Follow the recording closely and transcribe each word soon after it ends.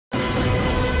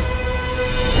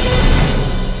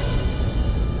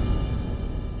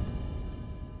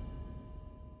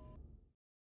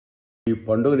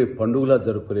పండుగని పండుగలా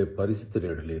జరుపుకునే పరిస్థితి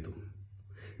నేడు లేదు.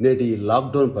 నేటి ఈ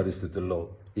లాక్డౌన్ పరిస్థితుల్లో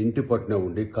ఇంటి పట్టునే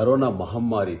ఉండి కరోనా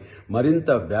మహమ్మారి మరింత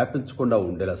వ్యాపించకుండా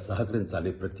ఉండేలా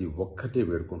సహకరించాలని ప్రతి ఒక్కరిని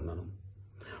వేడుకుంటున్నాను.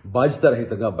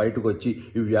 బాధ్యతారహితంగా బయటకు వచ్చి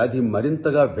ఈ వ్యాధి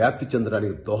మరింతగా వ్యాప్తి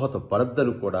చెందడానికి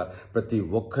దోహదపడద్దని కూడా ప్రతి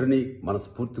ఒక్కరిని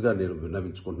మనస్ఫూర్తిగా నేను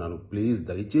విన్నవించుకుంటున్నాను. ప్లీజ్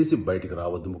దయచేసి బయటికి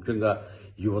రావద్దు. ముఖ్యంగా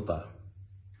యువత,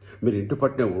 మీరు ఇంటి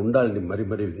పట్టునే ఉండాలని మరీ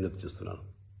విజ్ఞప్తి చేస్తున్నాను.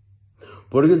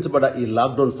 పొడిగించబడ్డ ఈ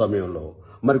లాక్డౌన్ సమయంలో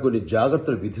మరికొన్ని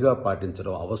జాగ్రత్తలు విధిగా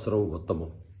పాటించడం అవసరం,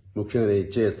 ఉత్తమం. ముఖ్యంగా నేను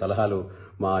ఇచ్చే సలహాలు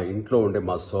మా ఇంట్లో ఉండే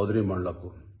మా సోదరీమణులకు,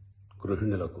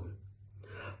 గృహిణులకు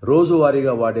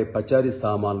రోజువారీగా వాడే పచారీ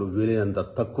సామాన్లు వీలైనంత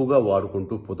తక్కువగా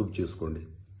వాడుకుంటూ పొదుపు చేసుకోండి.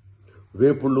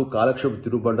 వేపుళ్ళు, కాలక్షేప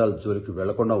తినుబండాల జోలికి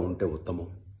వెళ్లకుండా ఉంటే ఉత్తమం.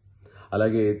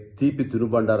 అలాగే తీపి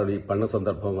తినుబండారాలు ఈ పండుగ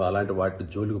సందర్భంగా అలాంటి వాటి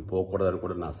జోలికి పోకూడదని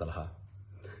కూడా నా సలహా.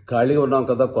 ఖాళీగా ఉన్నాం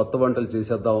కదా, కొత్త వంటలు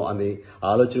చేసేద్దాం అనే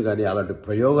ఆలోచన కానీ అలాంటి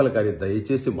ప్రయోగాలు కానీ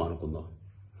దయచేసి మానుకుందాం.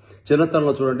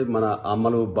 చిన్నతనంలో చూడండి, మన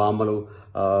అమ్మలు, బామ్మలు,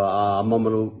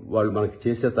 అమ్మమ్మలు వాళ్ళు మనకి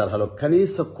చేసే తరహాలో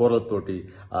కనీస కూరలతోటి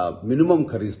మినిమం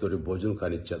ఖరీదుతోటి భోజనం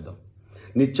కానిచ్చేద్దాం.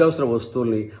 నిత్యావసర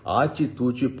వస్తువుల్ని ఆచి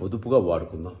తూచి పొదుపుగా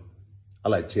వాడుకుందాం.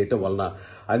 అలా చేయటం వలన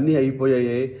అన్నీ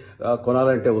అయిపోయాయే,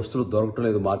 కొనాలంటే వస్తువులు దొరకటం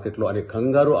లేదు మార్కెట్లో అనే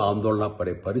కంగారు, ఆందోళన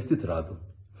పడే పరిస్థితి రాదు.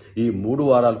 ఈ 3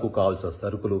 వారాలకు కావాల్సిన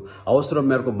సరుకులు అవసరం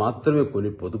మేరకు మాత్రమే కొని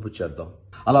పొదుపు చేద్దాం.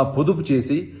 అలా పొదుపు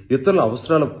చేసి ఇతరుల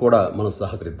అవసరాలకు కూడా మనం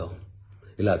సహకరిద్దాం.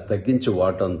 ఇలా తగ్గించి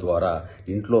వాడటం ద్వారా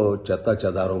ఇంట్లో చెత్త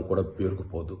చెదారం కూడా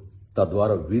పేరుకుపోదు,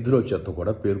 తద్వారా వీధిలో చెత్త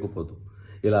కూడా పేరుకుపోదు.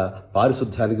 ఇలా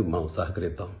పారిశుద్ధ్యానికి మనం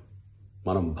సహకరిద్దాం.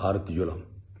 మనం భారతీయులం.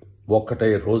 ఒక్కటే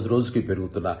రోజుకి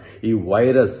పెరుగుతున్న ఈ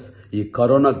వైరస్, ఈ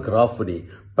కరోనా గ్రాఫ్ని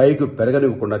పైకి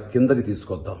పెరగనివ్వకుండా కిందకి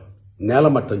తీసుకొద్దాం,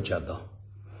 నేలమట్టం చేద్దాం.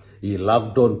 ఈ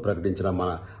లాక్డౌన్ ప్రకటించిన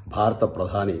మన భారత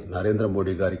ప్రధాని నరేంద్ర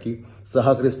మోడీ గారికి,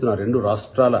 సహకరిస్తున్న 2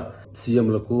 రాష్ట్రాల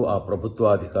సీఎంలకు, ఆ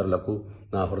ప్రభుత్వాధికారులకు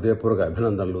నా హృదయపూర్వక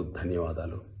అభినందనలు,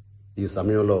 ధన్యవాదాలు. ఈ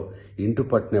సమయంలో ఇంటి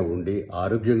పట్టునే ఉండి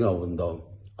ఆరోగ్యంగా ఉందాం,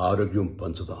 ఆరోగ్యం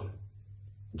పంచుదాం.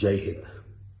 జై Hind.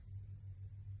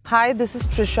 Hi, this is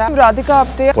Trisha. I'm Radhika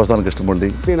Apte. వస్తాను కృష్ణమూర్తి.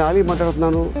 నేను ఆలీ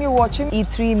మాట్లాడుతున్నాను. You're watching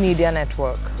E3 Media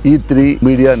Network. E3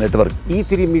 Media Network.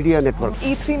 E3 Media Network.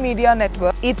 E3 Media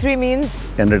Network. E3 means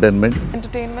Entertainment.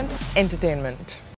 entertainment.